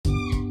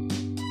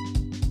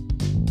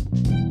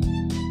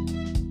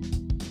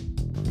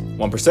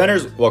One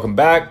percenters, welcome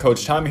back.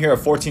 Coach Tommy here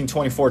at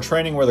 1424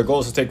 Training, where the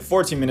goal is to take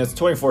 14 minutes,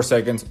 24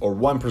 seconds, or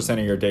 1%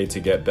 of your day to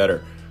get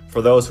better.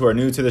 For those who are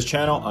new to this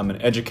channel, I'm an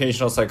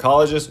educational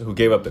psychologist who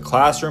gave up the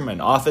classroom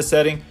and office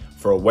setting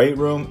for a weight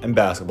room and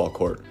basketball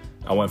court.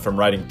 I went from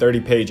writing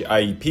 30-page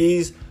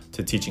IEPs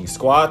to teaching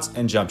squats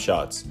and jump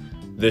shots.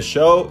 This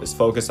show is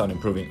focused on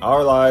improving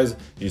our lives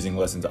using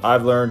lessons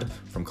I've learned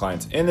from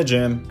clients in the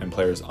gym and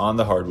players on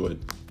the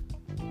hardwood.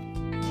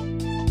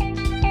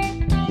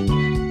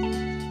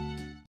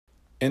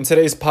 In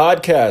today's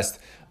podcast,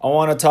 I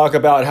want to talk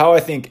about how I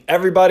think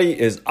everybody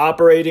is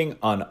operating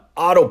on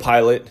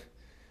autopilot,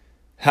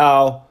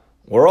 how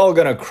we're all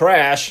going to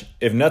crash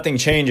if nothing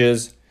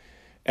changes,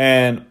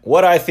 and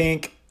what I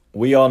think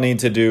we all need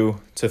to do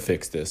to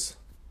fix this.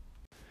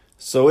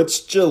 So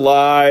it's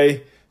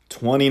July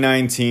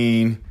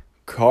 2019,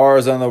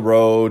 cars on the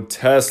road,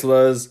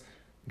 Teslas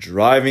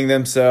driving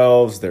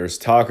themselves. There's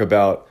talk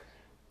about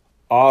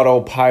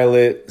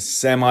autopilot,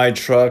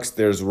 semi-trucks.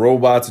 There's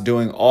robots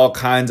doing all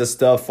kinds of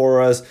stuff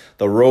for us.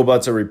 The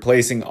robots are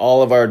replacing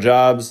all of our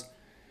jobs.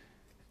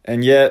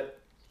 And yet,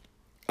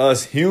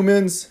 us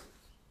humans,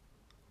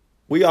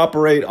 we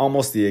operate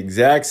almost the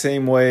exact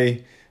same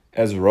way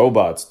as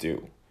robots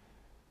do.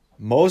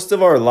 Most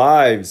of our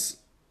lives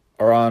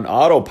are on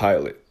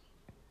autopilot.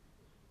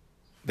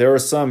 There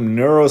was some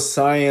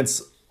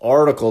neuroscience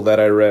article that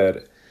I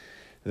read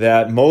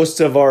that most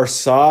of our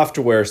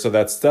software, so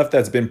that stuff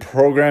that's been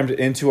programmed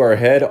into our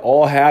head,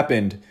 all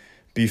happened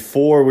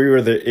before we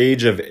were the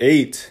age of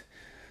 8.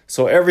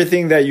 So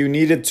everything that you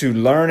needed to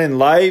learn in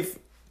life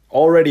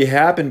already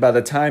happened by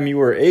the time you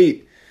were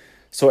 8.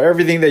 So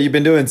everything that you've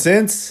been doing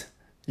since,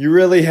 you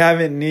really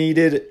haven't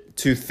needed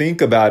to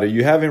think about it.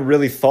 You haven't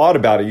really thought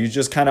about it. You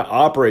just kind of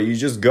operate. You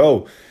just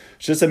go.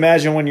 Just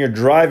imagine when you're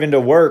driving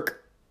to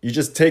work, you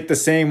just take the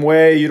same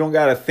way. You don't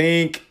got to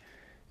think.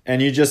 And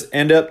you just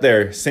end up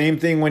there. Same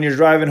thing when you're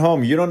driving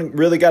home. You don't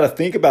really got to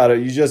think about it.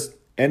 You just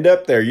end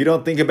up there. You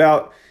don't think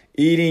about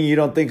eating. You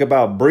don't think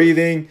about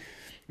breathing.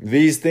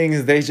 These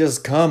things, they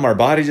just come. Our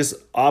body just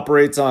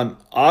operates on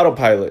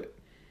autopilot.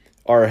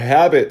 Our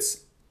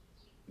habits,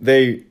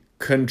 they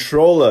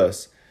control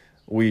us.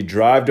 We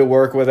drive to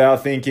work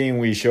without thinking.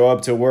 We show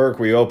up to work.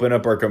 We open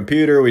up our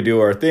computer. We do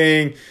our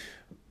thing.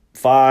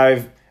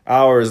 5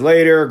 hours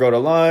later, go to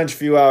lunch.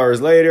 Few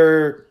hours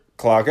later,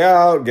 clock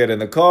out, get in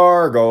the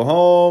car, go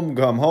home,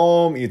 come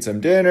home, eat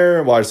some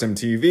dinner, watch some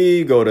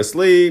TV, go to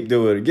sleep,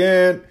 do it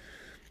again.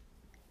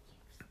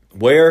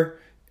 Where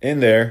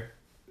in there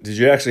did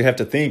you actually have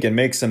to think and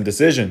make some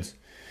decisions?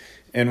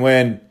 And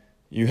when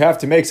you have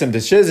to make some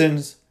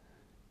decisions,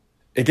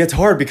 it gets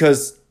hard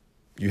because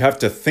you have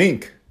to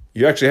think.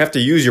 You actually have to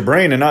use your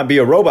brain and not be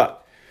a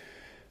robot.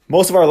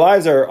 Most of our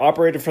lives are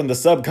operated from the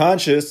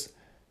subconscious.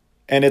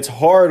 And it's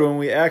hard when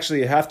we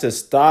actually have to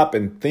stop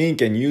and think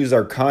and use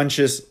our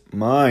conscious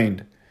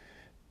mind.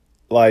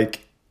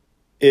 Like,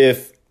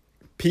 if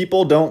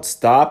people don't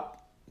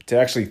stop to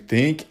actually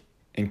think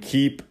and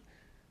keep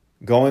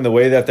going the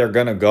way that they're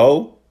going to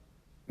go,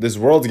 this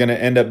world's going to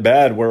end up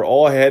bad. We're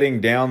all heading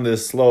down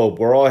this slope.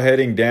 We're all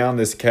heading down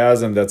this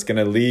chasm that's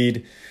going to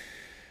lead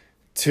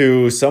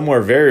to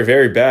somewhere very,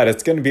 very bad.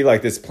 It's going to be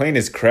like this plane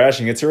is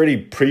crashing. It's already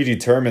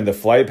predetermined. The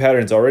flight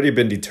pattern's already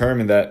been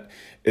determined that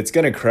it's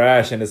going to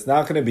crash and it's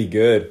not going to be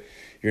good.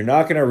 You're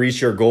not going to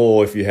reach your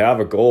goal if you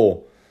have a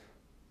goal.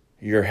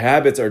 Your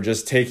habits are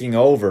just taking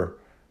over.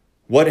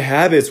 What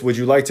habits would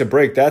you like to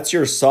break? That's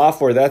your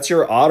software. That's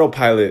your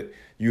autopilot.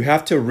 You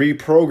have to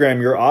reprogram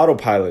your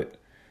autopilot.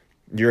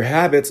 Your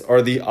habits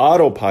are the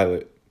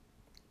autopilot.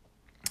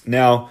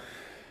 Now,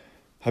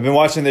 I've been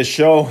watching this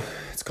show.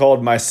 It's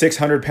called My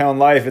 600-Pound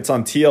Life. It's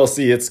on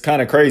TLC. It's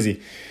kind of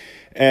crazy.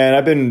 And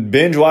I've been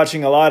binge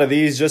watching a lot of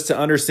these just to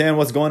understand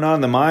what's going on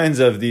in the minds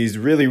of these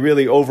really,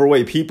 really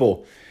overweight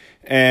people.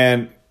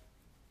 And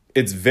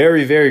it's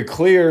very, very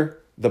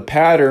clear the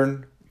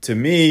pattern to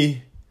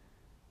me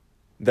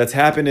that's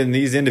happened in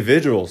these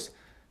individuals.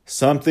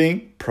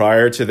 Something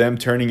prior to them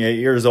turning 8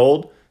 years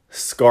old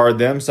scarred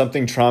them.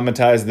 Something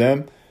traumatized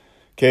them.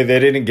 Okay, they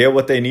didn't get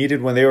what they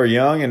needed when they were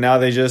young, and now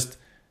they just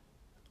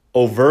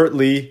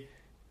overtly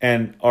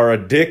and are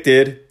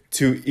addicted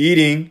to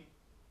eating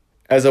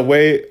as a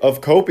way of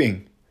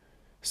coping.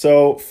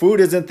 So food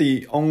isn't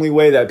the only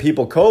way that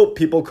people cope.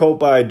 People cope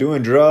by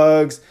doing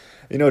drugs,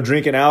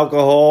 drinking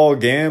alcohol,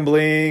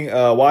 gambling,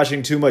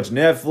 watching too much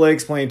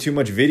Netflix, playing too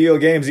much video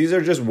games. These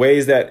are just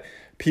ways that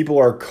people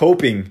are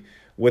coping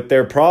with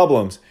their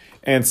problems.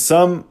 And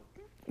some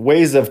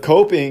ways of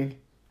coping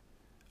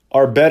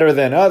are better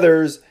than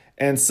others,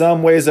 and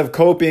some ways of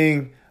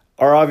coping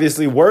are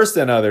obviously worse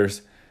than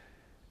others.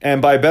 And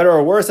by better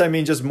or worse, I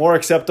mean just more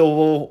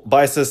acceptable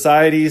by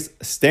society's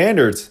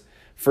standards.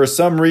 For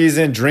some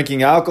reason,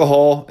 drinking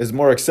alcohol is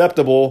more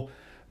acceptable,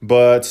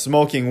 but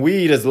smoking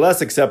weed is less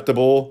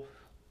acceptable.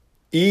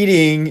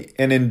 Eating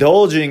and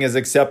indulging is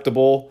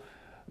acceptable,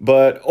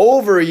 but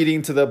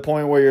overeating to the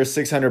point where you're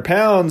 600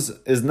 pounds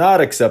is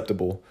not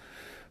acceptable.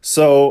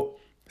 So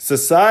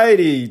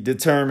society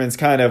determines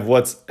kind of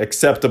what's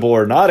acceptable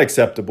or not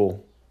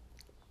acceptable.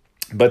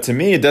 But to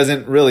me, it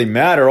doesn't really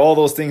matter. All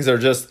those things are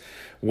just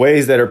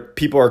ways that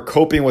people are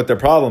coping with their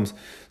problems.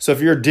 So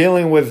if you're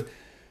dealing with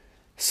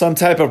some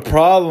type of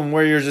problem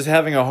where you're just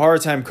having a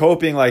hard time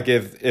coping, like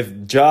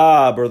if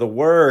job or the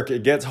work,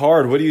 it gets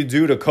hard, what do you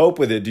do to cope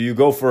with it? Do you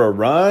go for a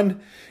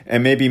run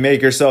and maybe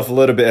make yourself a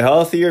little bit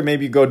healthier?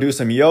 Maybe you go do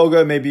some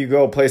yoga. Maybe you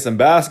go play some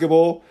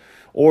basketball.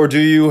 Or do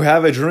you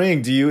have a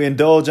drink? Do you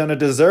indulge on a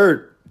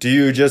dessert? Do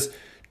you just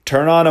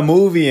turn on a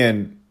movie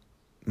and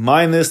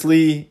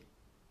mindlessly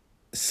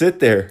sit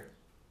there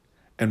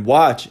and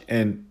watch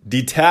and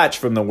detach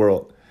from the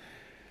world?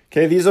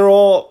 Okay, these are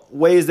all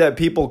ways that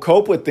people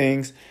cope with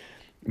things,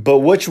 but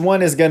which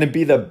one is going to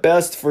be the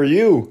best for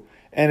you?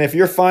 And if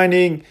you're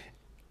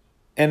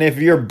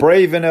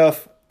brave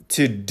enough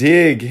to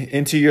dig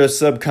into your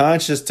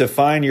subconscious to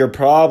find your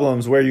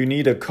problems, where you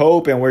need to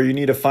cope and where you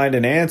need to find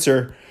an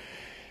answer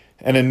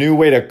and a new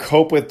way to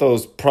cope with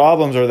those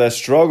problems or that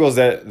struggles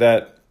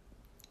that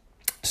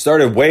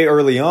started way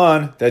early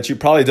on that you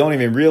probably don't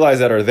even realize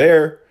that are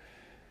there,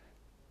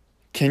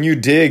 can you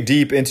dig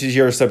deep into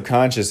your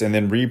subconscious and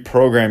then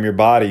reprogram your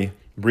body,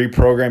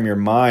 reprogram your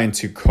mind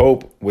to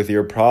cope with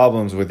your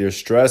problems, with your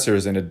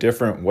stressors in a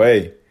different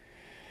way?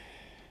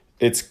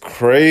 It's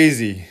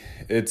crazy.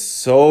 It's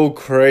so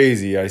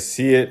crazy. I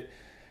see it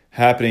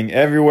happening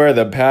everywhere.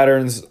 The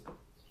patterns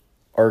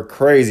are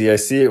crazy. I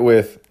see it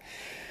with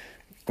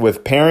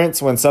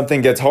parents. When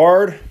something gets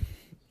hard,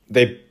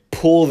 they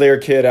pull their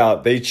kid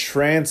out. They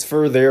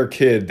transfer their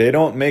kid. They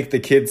don't make the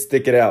kid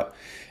stick it out.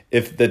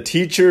 If the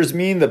teacher's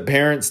mean, the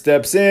parent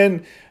steps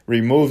in,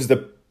 removes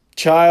the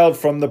child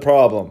from the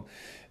problem.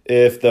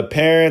 If the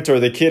parent or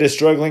the kid is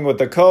struggling with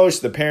the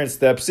coach, the parent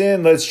steps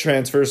in, let's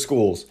transfer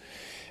schools.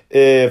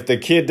 If the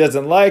kid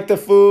doesn't like the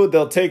food,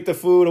 they'll take the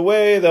food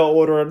away, they'll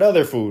order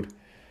another food.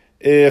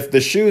 If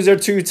the shoes are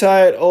too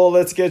tight,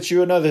 let's get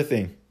you another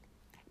thing.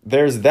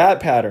 There's that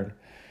pattern.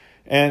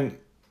 And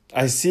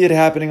I see it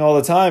happening all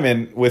the time.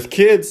 And with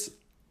kids,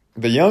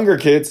 the younger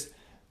kids,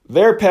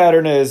 their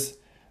pattern is,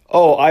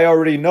 I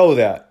already know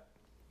that.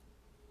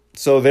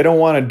 So they don't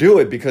want to do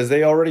it because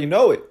they already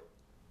know it.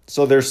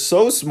 So they're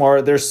so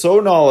smart, they're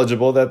so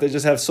knowledgeable that they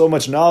just have so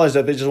much knowledge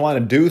that they just want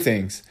to do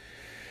things.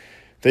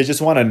 They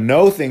just want to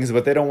know things,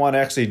 but they don't want to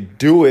actually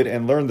do it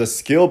and learn the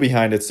skill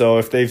behind it. So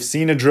if they've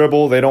seen a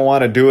dribble, they don't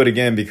want to do it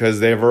again because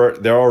they're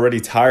already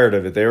tired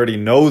of it. They already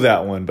know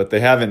that one, but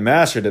they haven't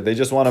mastered it. They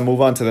just want to move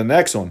on to the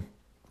next one.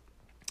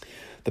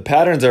 The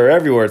patterns are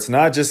everywhere. It's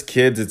not just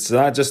kids. It's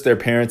not just their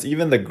parents,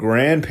 even the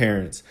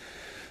grandparents.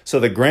 So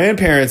the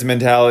grandparents'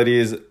 mentality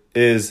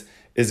is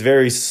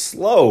very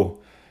slow.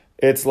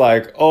 It's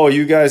like,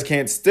 you guys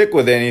can't stick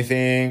with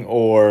anything,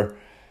 or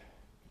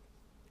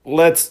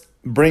let's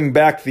bring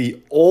back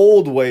the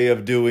old way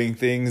of doing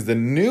things. The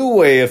new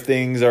way of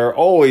things are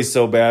always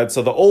so bad.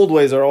 So the old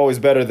ways are always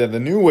better than the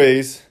new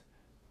ways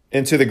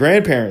into the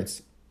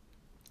grandparents.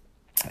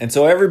 And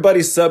so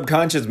everybody's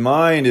subconscious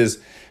mind is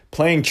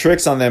playing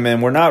tricks on them,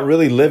 and we're not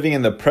really living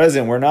in the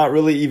present. We're not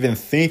really even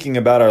thinking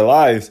about our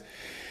lives.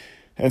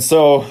 And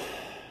so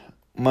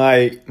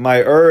my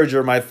urge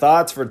or my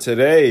thoughts for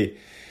today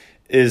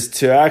is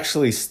to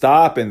actually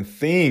stop and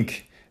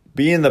think,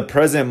 be in the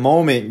present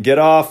moment, get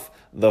off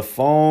the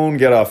phone,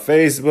 get off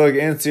Facebook,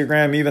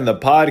 Instagram, even the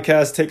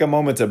podcast. Take a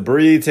moment to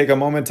breathe, take a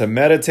moment to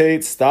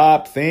meditate,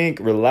 stop, think,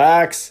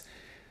 relax,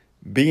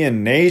 be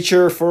in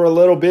nature for a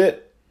little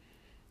bit,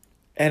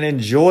 and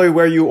enjoy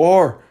where you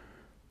are.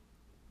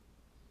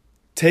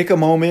 Take a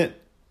moment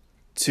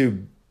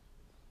to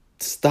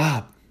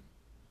stop,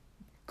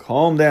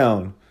 calm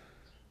down,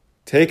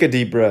 take a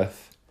deep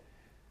breath,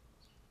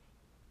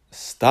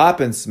 stop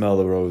and smell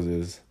the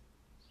roses,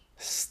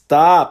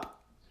 stop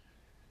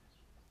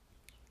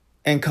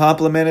and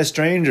compliment a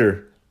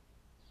stranger.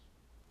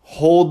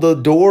 Hold the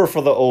door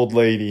for the old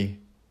lady.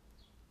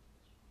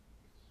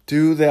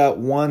 Do that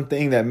one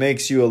thing that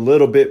makes you a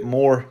little bit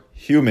more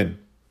human.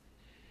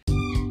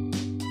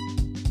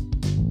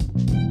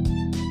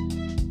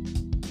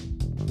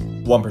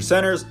 One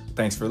percenters,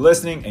 thanks for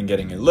listening and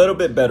getting a little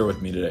bit better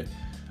with me today.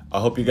 I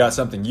hope you got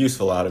something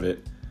useful out of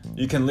it.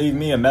 You can leave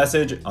me a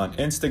message on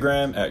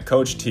Instagram at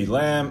Coach T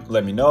Lamb.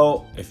 Let me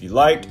know if you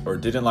liked or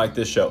didn't like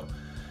this show.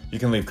 You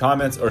can leave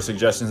comments or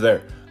suggestions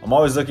there. I'm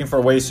always looking for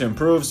ways to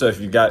improve, so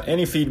if you got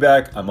any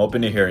feedback, I'm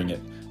open to hearing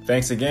it.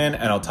 Thanks again,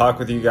 and I'll talk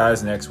with you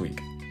guys next week.